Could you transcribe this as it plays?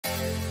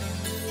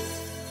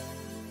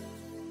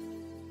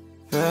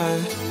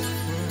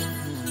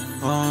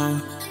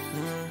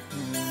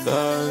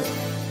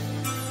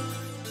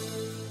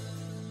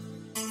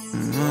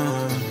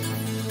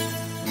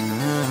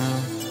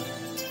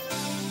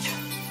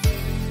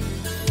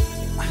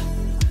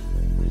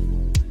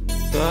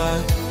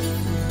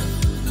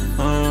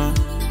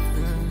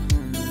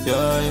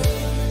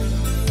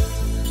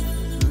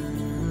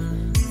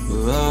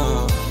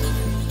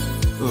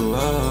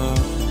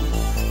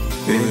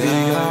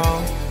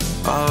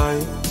I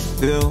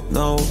feel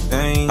no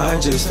pain. I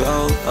just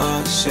felt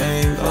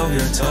ashamed of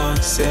your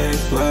toxic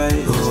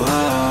ways.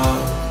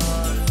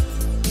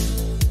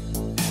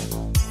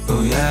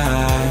 Oh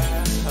yeah,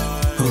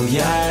 oh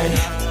yeah,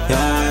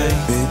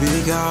 yeah.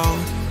 Baby girl,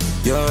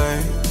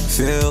 you're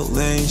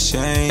feeling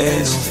shame.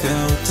 It don't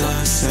feel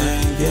the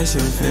same. Yes,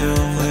 you're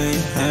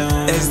feeling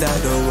him. Is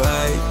that the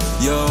way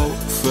you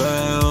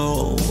feel?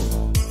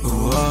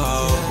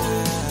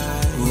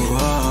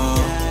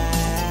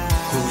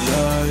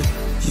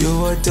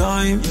 You a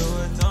dime,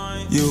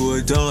 you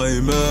a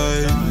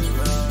diamond.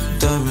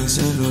 Diamonds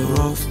in the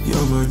rough,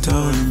 you're my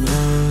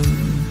diamond.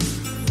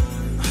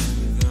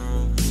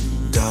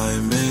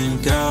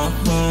 Diamond girl,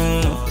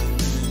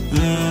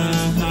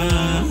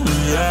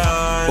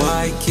 yeah.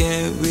 Why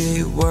can't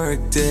we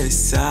work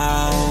this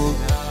out?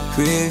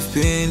 We've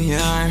been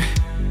here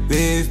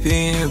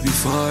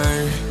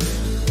before.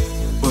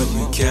 But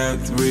you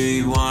kept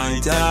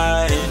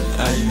rewinding,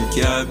 and you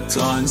kept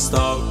on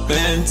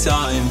stopping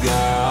time,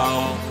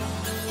 girl.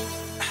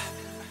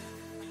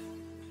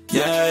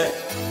 Yeah,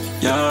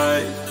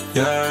 yeah,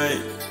 yeah.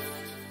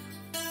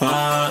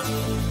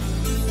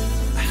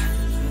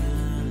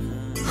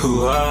 Who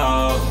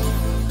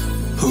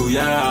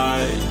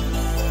yeah,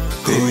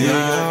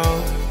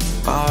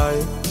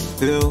 I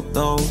feel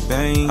no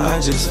pain.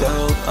 I just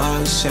felt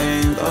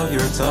ashamed of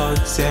your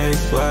toxic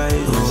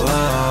ways.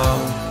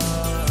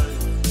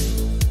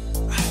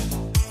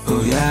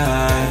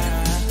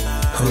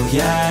 Oh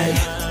yeah,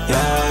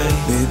 yeah.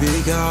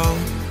 Baby girl,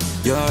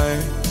 you're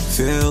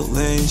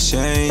feeling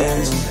shame.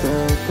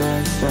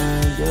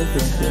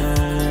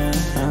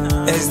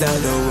 Is that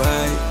the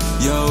way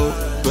you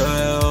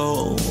feel?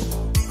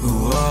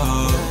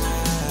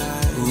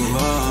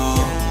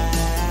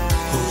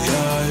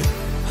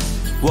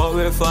 What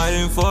we're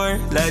fighting for,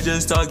 let's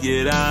just talk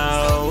it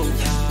out.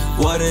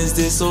 What is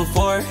this all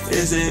for?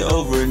 Is it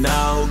over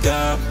now,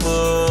 girl?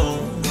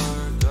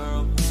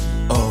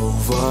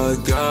 Over,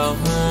 girl.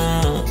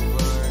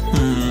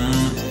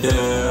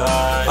 Yeah,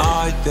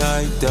 I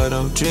think that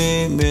I'm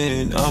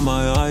dreaming on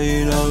my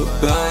own.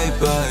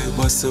 Baby,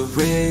 what's the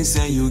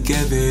reason you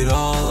give it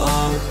all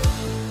up?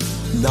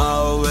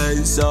 Now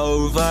it's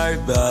over,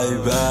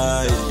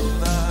 baby.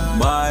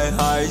 My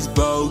heart's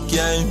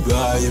broken,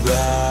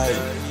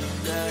 baby.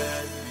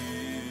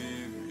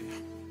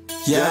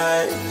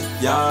 Yeah,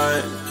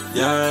 yeah,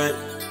 yeah.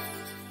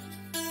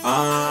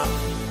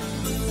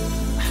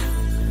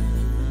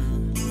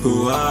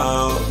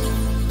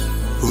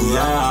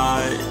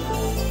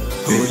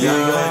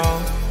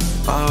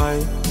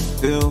 I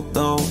feel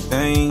no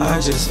pain. I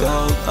just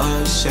felt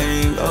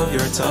ashamed of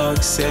your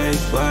toxic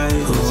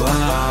ways.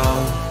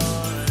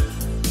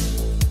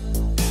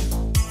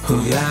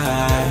 Oh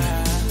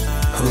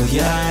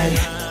yeah,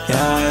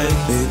 yeah.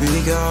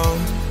 Baby girl,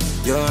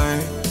 you're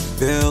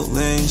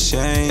feeling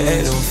shame.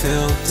 It don't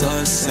feel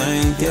the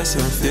same. Yes,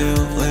 you're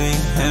feeling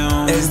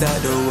him. Is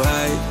that the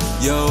way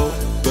you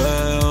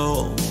feel?